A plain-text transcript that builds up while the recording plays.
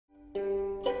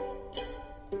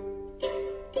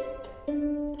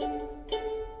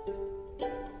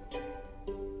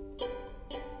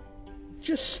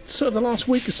just sort of the last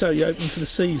week or so you opened for the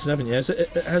season, haven't you?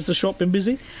 Has the shop been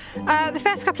busy? The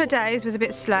first couple of days was a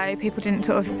bit slow. People didn't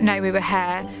sort of know we were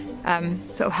here.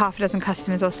 Sort of half a dozen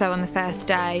customers or so on the first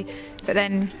day, but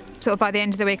then sort of by the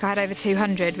end of the week I had over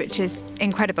 200, which is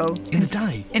incredible. In a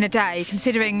day? In a day,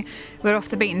 considering we're off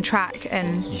the beaten track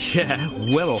and... Yeah,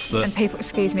 well off the... And people,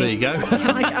 excuse me. There you go.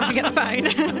 I can get the phone.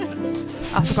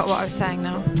 I forgot what I was saying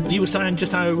now. You were saying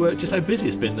just how busy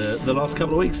it's been the last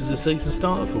couple of weeks as the season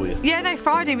started for you. Yeah, no,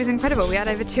 Friday was incredible. We had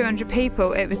over 200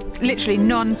 people. It was literally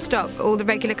non-stop. All the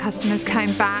regular customers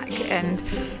came back, and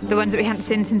the ones that we hadn't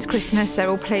seen since Christmas, they're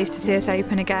all pleased to see us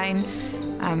open again.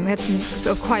 We had some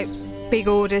sort of quite big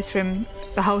orders from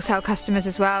the wholesale customers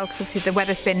as well, because obviously the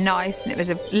weather's been nice and it was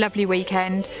a lovely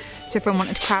weekend, so everyone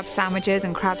wanted crab sandwiches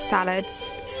and crab salads.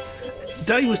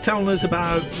 Dave was telling us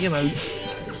about, you know,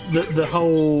 the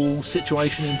whole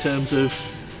situation in terms of,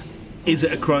 is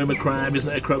it a chroma crab, isn't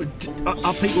it a chroma?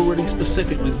 Are people really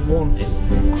specific with wanting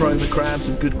chroma crabs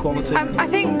and good quality? I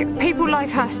think people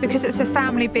like us, because it's a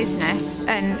family business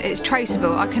and it's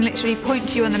traceable. I can literally point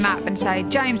to you on the map and say,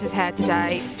 James is here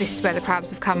today, this is where the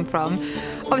crabs have come from.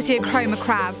 Obviously a chroma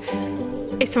crab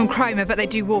is from Cromer, but they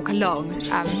do walk along,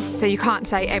 so you can't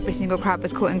say every single crab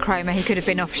was caught in Cromer. He could have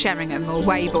been off Sheringham or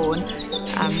Weybourne.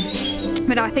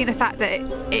 But I think the fact that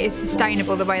it is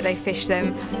sustainable the way they fish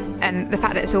them, and the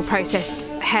fact that it's all processed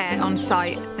here on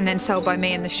site and then sold by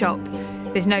me in the shop,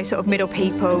 there's no sort of middle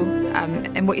people,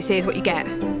 and what you see is what you get.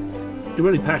 You're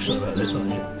really passionate about this,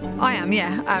 aren't you? I am,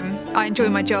 yeah. I enjoy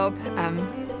my job,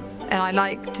 and I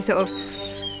like to sort of,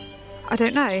 I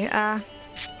don't know,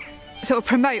 sort of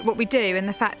promote what we do, and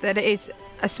the fact that it is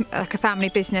like a family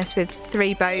business with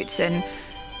 3 boats, and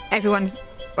everyone's,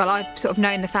 well, I've sort of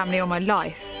known the family all my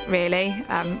life, really.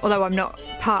 Although I'm not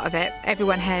part of it,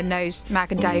 everyone here knows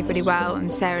Mag and Dave really well,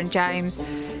 and Sarah and James,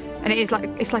 and it's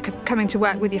like coming to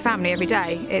work with your family every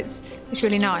day. It's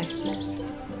really nice.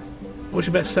 What's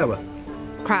your best seller?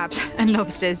 Crabs and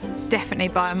lobsters, definitely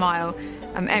by a mile.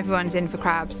 Everyone's in for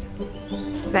crabs.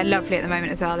 They're lovely at the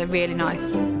moment as well. They're really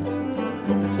nice.